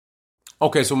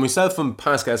Okay, so myself and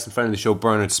past guest and friend of the show,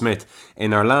 Bernard Smith,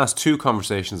 in our last two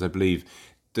conversations, I believe,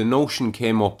 the notion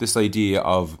came up, this idea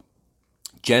of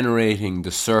generating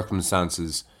the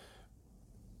circumstances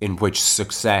in which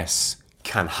success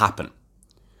can happen.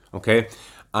 Okay?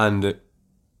 And,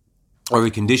 or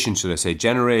the conditions, should I say,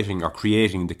 generating or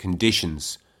creating the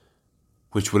conditions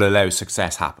which will allow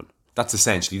success happen. That's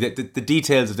essentially the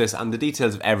details of this and the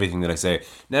details of everything that I say.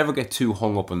 Never get too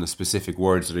hung up on the specific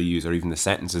words that I use or even the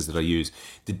sentences that I use.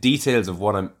 The details of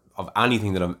of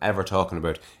anything that I'm ever talking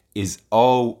about it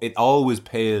always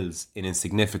pales in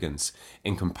insignificance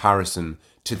in comparison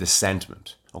to the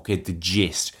sentiment. Okay, the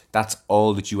gist. That's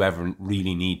all that you ever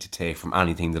really need to take from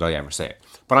anything that I ever say.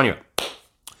 But anyway,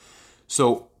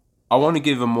 so I want to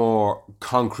give a more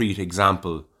concrete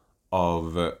example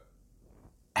of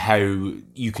how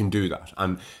you can do that.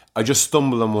 And I just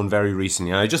stumbled on one very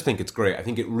recently, and I just think it's great. I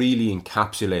think it really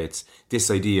encapsulates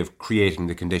this idea of creating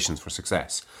the conditions for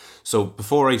success. So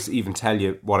before I even tell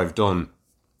you what I've done,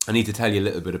 I need to tell you a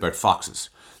little bit about foxes.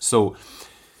 So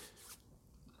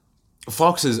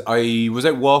foxes, I was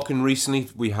out walking recently.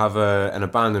 We have an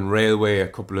abandoned railway a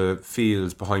couple of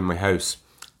fields behind my house,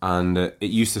 and it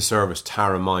used to service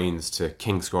Tara Mines to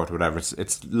Kingscourt or whatever.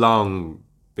 It's long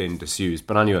been disused,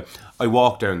 but anyway, I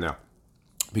walk down there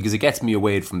because it gets me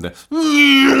away from the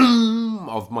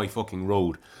of my fucking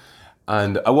road,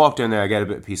 and I walk down there. I get a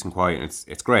bit of peace and quiet, and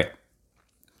it's great.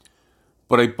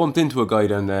 But I bumped into a guy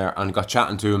down there and got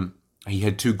chatting to him. He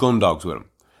had two gun dogs with him,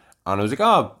 and I was like,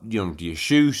 "Oh, do you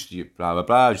shoot? Do you blah blah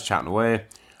blah?" Just chatting away,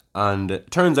 and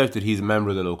it turns out that he's a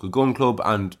member of the local gun club,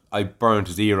 and I burnt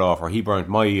his ear off, or he burnt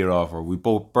my ear off, or we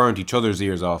both burnt each other's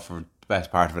ears off for the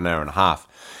best part of an hour and a half.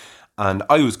 And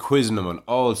I was quizzing him on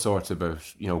all sorts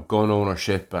about, gun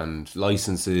ownership and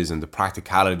licenses and the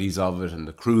practicalities of it and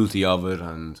the cruelty of it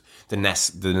and the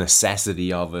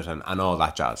necessity of it and all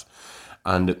that jazz.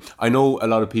 And I know a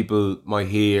lot of people might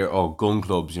hear, gun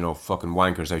clubs, fucking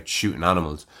wankers out shooting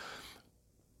animals.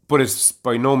 But it's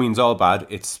by no means all bad.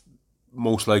 It's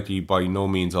most likely by no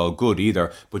means all good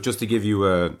either. But just to give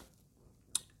you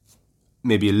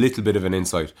maybe a little bit of an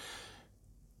insight,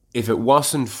 if it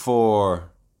wasn't for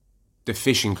the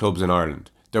fishing clubs in Ireland,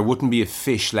 there wouldn't be a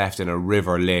fish left in a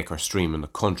river, lake or stream in the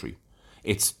country.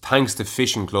 It's thanks to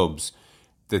fishing clubs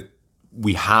that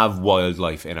we have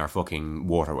wildlife in our fucking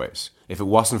waterways. If it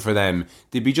wasn't for them,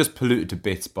 they'd be just polluted to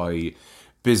bits by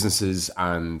businesses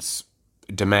and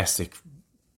domestic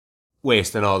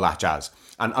waste and all that jazz.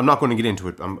 And I'm not going to get into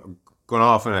it. I'm going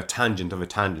off on a tangent of a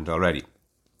tangent already.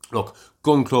 Look,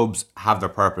 gun clubs have their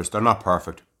purpose. They're not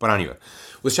perfect. But anyway,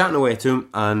 I was chatting away to him,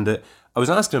 and I was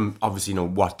asking him, obviously,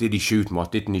 what did he shoot and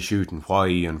what didn't he shoot and why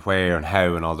and where and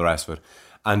how and all the rest of it.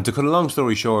 And to cut a long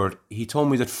story short, he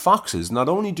told me that foxes, not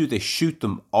only do they shoot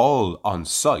them all on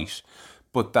sight,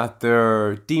 but that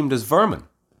they're deemed as vermin.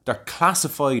 They're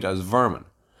classified as vermin.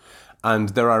 And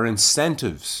there are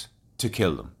incentives to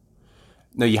kill them.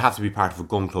 Now, you have to be part of a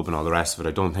gun club and all the rest of it.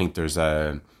 I don't think there's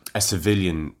a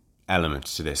civilian element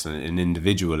to this, an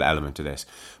individual element to this.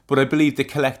 But I believe they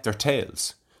collect their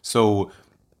tails. So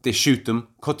they shoot them,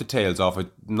 cut the tails off. I'm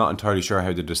not entirely sure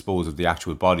how they dispose of the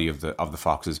actual body of the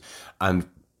foxes. And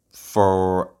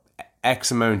for X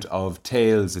amount of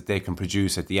tails that they can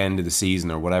produce at the end of the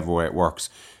season or whatever way it works,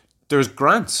 there's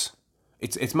grants.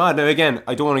 It's mad. Now, again,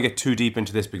 I don't want to get too deep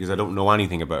into this because I don't know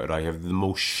anything about it. I have the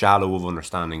most shallow of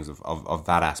understandings of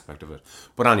that aspect of it.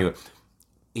 But anyway,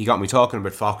 he got me talking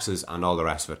about foxes and all the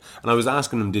rest of it. And I was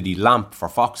asking him, did he lamp for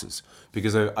foxes?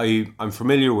 Because I'm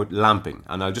familiar with lamping,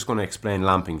 and I'm just going to explain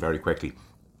lamping very quickly.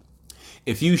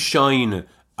 If you shine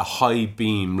a high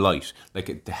beam light, like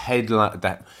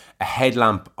a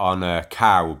headlamp on a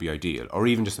car would be ideal, or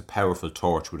even just a powerful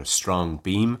torch with a strong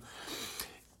beam.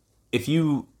 If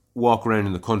you walk around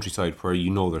in the countryside where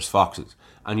there's foxes,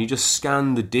 and you just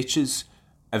scan the ditches,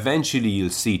 eventually you'll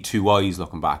see two eyes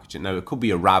looking back at you. Now, it could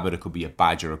be a rabbit, it could be a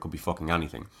badger, it could be fucking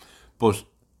anything. But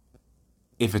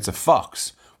if it's a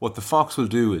fox, what the fox will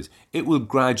do is it will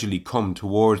gradually come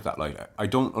towards that light. I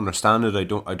don't understand it. I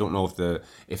don't know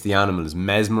if the animal is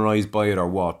mesmerized by it or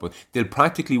what, but they'll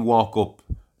practically walk up,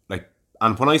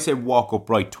 and when I say walk up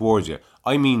right towards you,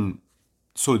 I mean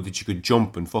so that you could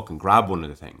jump and fucking grab one of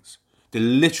the things. They'll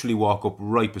literally walk up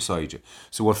right beside you.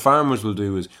 So what farmers will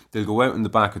do is they'll go out in the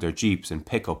back of their Jeeps and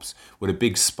pickups with a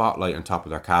big spotlight on top of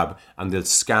their cab, and they'll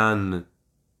scan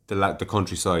the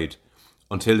countryside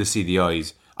until they see the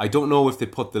eyes. I don't know if they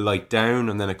put the light down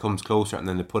and then it comes closer and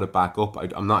then they put it back up.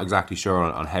 I'm not exactly sure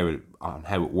on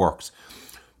how it works.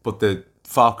 But the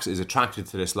fox is attracted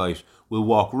to this light, will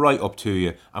walk right up to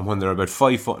you, and when they're about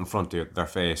 5 foot in front of their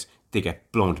face, they get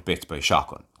blown to bits by a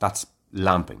shotgun. That's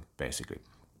lamping, basically.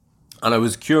 And I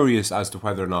was curious as to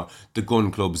whether or not the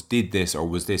gun clubs did this, or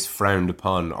was this frowned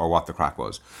upon, or what the crack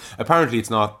was. Apparently it's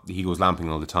not. He goes lamping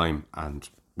all the time and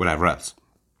whatever else.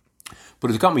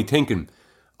 But it got me thinking.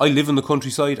 I live in the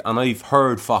countryside and I've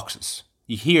heard foxes.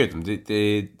 You hear them.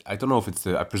 I don't know if it's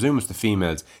I presume it's the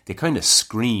females. They kind of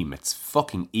scream. It's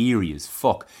fucking eerie as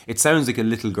fuck. It sounds like a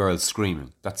little girl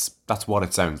screaming. That's what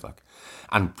it sounds like.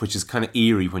 And which is kind of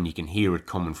eerie when you can hear it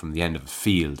coming from the end of a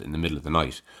field in the middle of the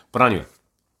night. But anyway,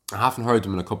 I haven't heard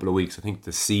them in a couple of weeks. I think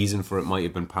the season for it might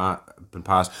have been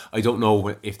past. I don't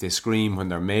know if they scream when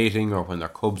they're mating or when their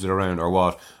cubs are around or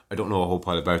what. I don't know a whole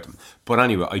pile about them. But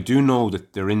anyway, I do know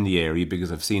that they're in the area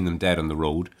because I've seen them dead on the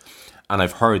road. And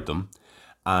I've heard them.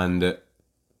 And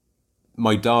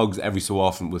my dogs every so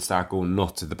often will start going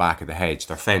nuts at the back of the hedge.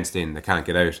 They're fenced in, they can't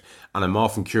get out. And I'm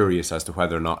often curious as to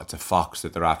whether or not it's a fox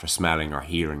that they're after smelling or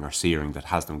hearing or seeing that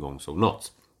has them going so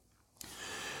nuts.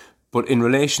 But in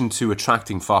relation to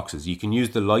attracting foxes, you can use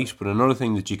the light, but another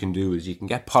thing that you can do is you can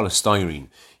get polystyrene.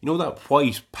 You know that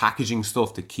white packaging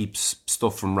stuff that keeps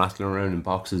stuff from rattling around in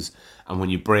boxes, and when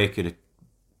you break it, it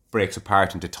breaks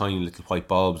apart into tiny little white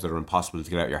bulbs that are impossible to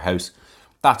get out of your house?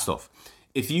 That stuff.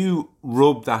 If you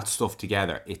rub that stuff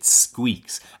together, it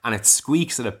squeaks, and it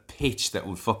squeaks at a pitch that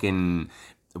will fucking...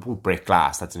 It won't break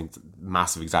glass, that's a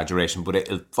massive exaggeration, but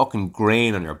it'll fucking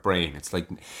grain on your brain.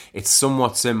 It's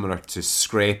somewhat similar to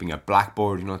scraping a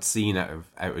blackboard, it's seen out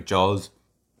of Jaws.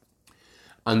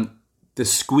 And the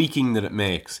squeaking that it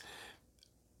makes,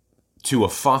 to a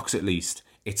fox at least,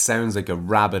 it sounds like a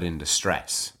rabbit in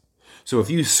distress. So if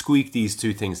you squeak these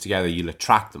two things together, you'll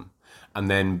attract them. And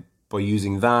then by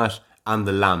using that and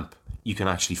the lamp, you can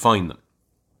actually find them.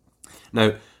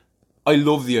 Now, I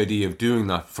love the idea of doing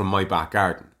that from my back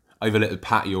garden. I have a little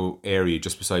patio area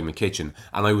just beside my kitchen,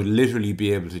 and I would literally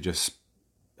be able to just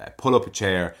pull up a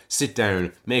chair, sit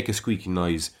down, make a squeaking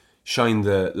noise, shine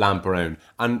the lamp around,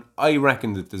 and I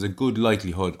reckon that there's a good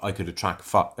likelihood I could attract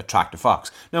a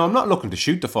fox. Now, I'm not looking to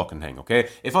shoot the fucking thing, okay?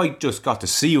 If I just got to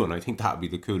see one, I think that would be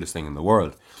the coolest thing in the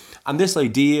world. And this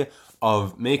idea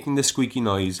of making the squeaky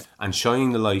noise and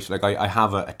shining the light, like I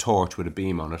have a torch with a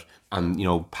beam on it,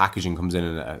 and packaging comes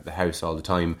in the house all the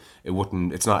time.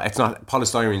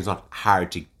 Polystyrene is not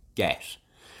hard to get.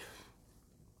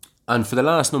 And for the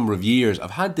last number of years,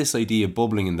 I've had this idea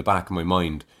bubbling in the back of my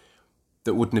mind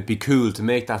that wouldn't it be cool to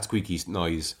make that squeaky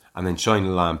noise and then shine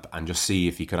a lamp and just see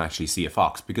if you can actually see a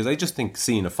fox, because I just think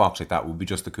seeing a fox like that would be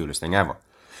just the coolest thing ever.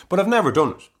 But I've never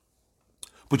done it.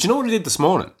 But you know what I did this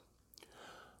morning?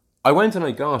 I went and I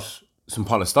got some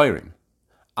polystyrene,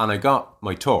 and I got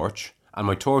my torch, and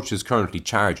my torch is currently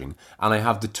charging, and I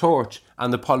have the torch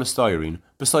and the polystyrene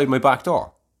beside my back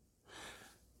door.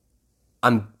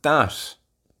 And that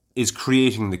is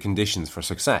creating the conditions for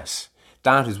success.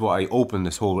 That is what I opened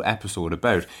this whole episode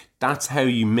about. That's how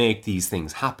you make these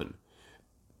things happen.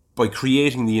 By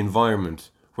creating the environment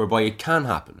whereby it can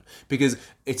happen. Because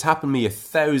it's happened to me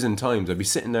 1,000 times. I'd be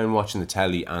sitting down watching the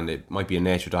telly, and it might be a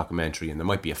nature documentary and there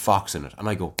might be a fox in it, and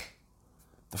I go,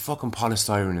 the fucking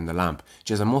polystyrene in the lamp,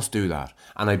 jeez, I must do that.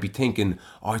 And I'd be thinking,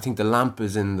 I think the lamp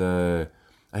is in the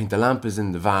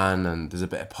van, and there's a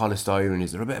bit of polystyrene.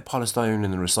 Is there a bit of polystyrene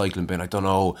in the recycling bin? I don't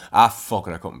know. Fuck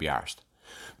it, I couldn't be arsed.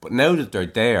 But now that they're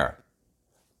there,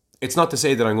 it's not to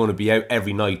say that I'm going to be out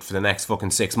every night for the next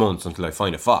fucking 6 months until I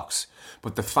find a fox.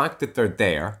 But the fact that they're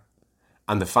there,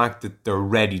 and the fact that they're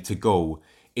ready to go,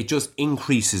 it just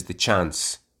increases the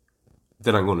chance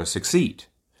that I'm going to succeed.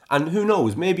 And who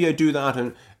knows, maybe I do that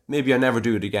and maybe I never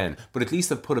do it again. But at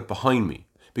least I've put it behind me,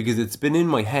 because it's been in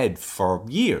my head for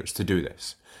years to do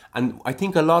this. And I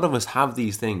think a lot of us have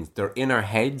these things. They're in our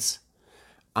heads.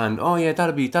 And, oh yeah,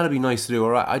 that'd be nice to do,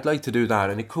 or I'd like to do that.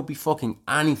 And it could be fucking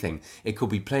anything. It could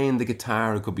be playing the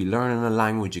guitar, it could be learning a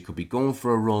language, it could be going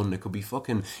for a run, it could be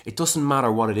fucking... It doesn't matter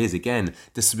what it is. Again,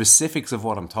 the specifics of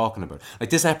what I'm talking about. Like,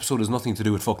 this episode has nothing to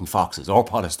do with fucking foxes, or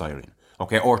polystyrene,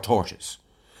 okay, or torches,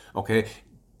 okay?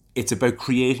 It's about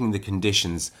creating the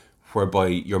conditions whereby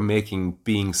you're making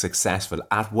being successful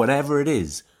at whatever it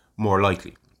is more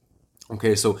likely.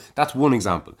 Okay, so that's one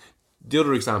example. The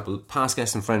other example, past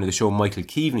guest and friend of the show, Michael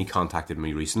Keaveney, contacted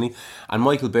me recently, and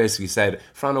Michael basically said,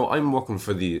 Frano, I'm working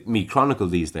for the Meath Chronicle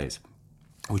these days,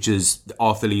 which is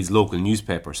Off the Leeds local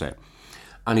newspaper, say.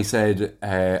 And he said,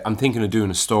 I'm thinking of doing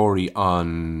a story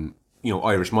on,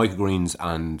 Irish microgreens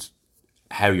and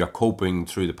how you're coping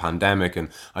through the pandemic, and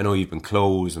I know you've been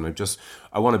closed, and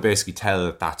I want to basically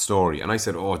tell that story. And I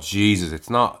said, oh Jesus,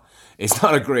 it's not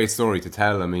a great story to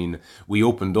tell. I mean, we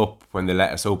opened up when they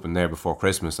let us open there before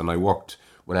Christmas, and I worked,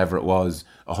 whatever it was,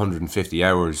 150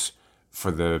 hours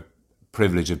for the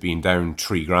privilege of being down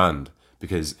 $3,000,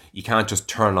 because you can't just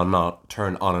turn on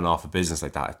and off a business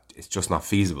like that. It's just not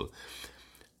feasible.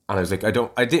 And I was like,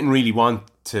 I didn't really want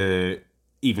to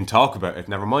even talk about it,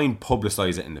 never mind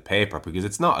publicise it in the paper, because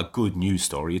it's not a good news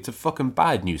story, it's a fucking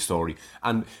bad news story.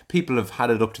 And people have had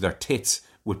it up to their tits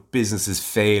with businesses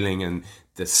failing and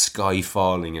the sky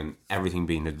falling and everything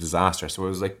being a disaster. So I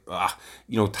was like,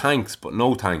 thanks, but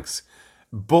no thanks.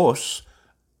 But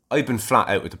I've been flat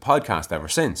out with the podcast ever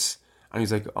since. And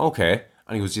he's like, okay.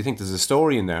 And he goes, do you think there's a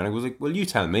story in there? And I was like, well, you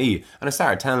tell me. And I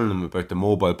started telling him about the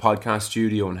mobile podcast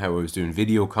studio and how I was doing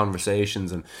video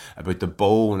conversations and about the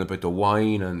bow and about the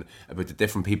wine and about the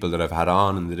different people that I've had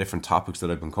on and the different topics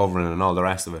that I've been covering and all the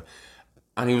rest of it.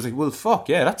 And he was like, well, fuck,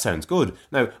 yeah, that sounds good.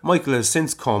 Now, Michael has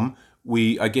since come.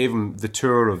 I gave him the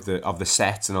tour of the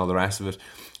sets and all the rest of it.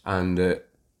 And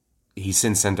he's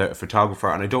since sent out a photographer,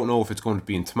 and I don't know if it's going to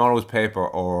be in tomorrow's paper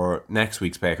or next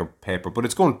week's paper, but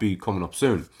it's going to be coming up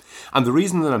soon. And the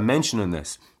reason that I'm mentioning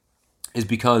this is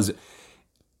because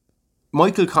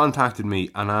Michael contacted me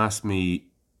and asked me,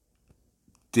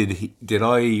 did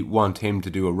I want him to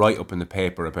do a write-up in the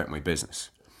paper about my business?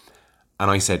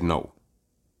 And I said no.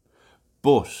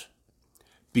 But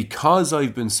because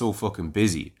I've been so fucking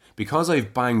busy, because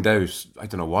I've banged out, I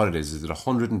don't know what it is it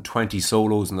 120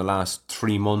 solos in the last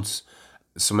 3 months,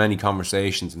 so many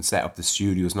conversations and set up the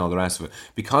studios and all the rest of it,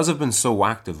 because I've been so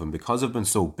active and because I've been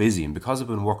so busy and because I've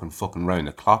been working fucking round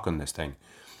the clock on this thing,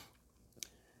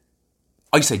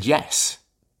 I said yes.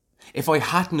 If I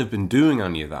hadn't have been doing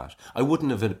any of that, I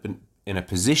wouldn't have been in a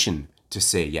position to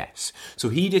say yes. So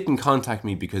he didn't contact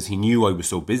me because he knew I was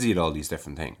so busy at all these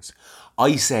different things.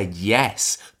 I said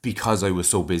yes because I was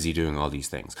so busy doing all these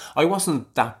things. I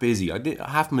wasn't that busy. I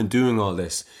haven't been doing all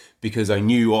this because I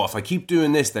knew, if I keep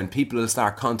doing this, then people will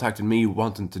start contacting me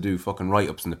wanting to do fucking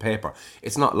write-ups in the paper.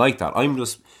 It's not like that. I'm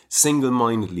just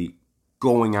single-mindedly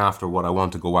going after what I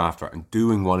want to go after and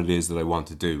doing what it is that I want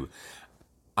to do.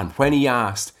 And when he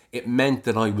asked, it meant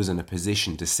that I was in a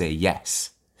position to say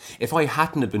yes. If I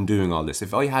hadn't have been doing all this,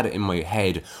 if I had it in my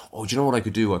head, do you know what I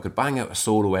could do? I could bang out a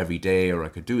solo every day, or I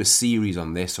could do a series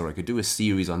on this, or I could do a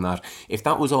series on that. If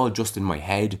that was all just in my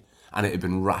head and it had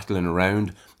been rattling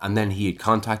around and then he had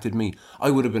contacted me, I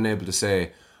would have been able to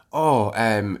say,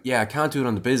 I can't do it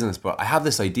on the business, but I have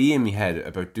this idea in my head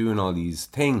about doing all these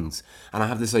things, and I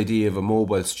have this idea of a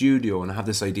mobile studio, and I have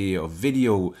this idea of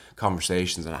video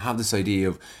conversations, and I have this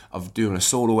idea of doing a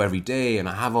solo every day, and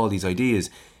I have all these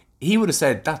ideas. He would have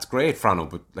said, that's great, Frano,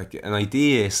 but like an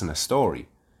idea isn't a story.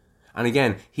 And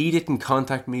again, he didn't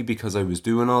contact me because I was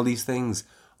doing all these things.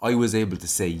 I was able to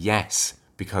say yes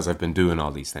because I've been doing all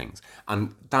these things.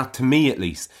 And that, to me at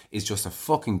least, is just a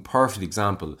fucking perfect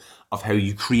example of how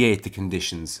you create the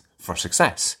conditions for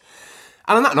success.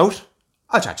 And on that note,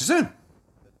 I'll chat to you soon.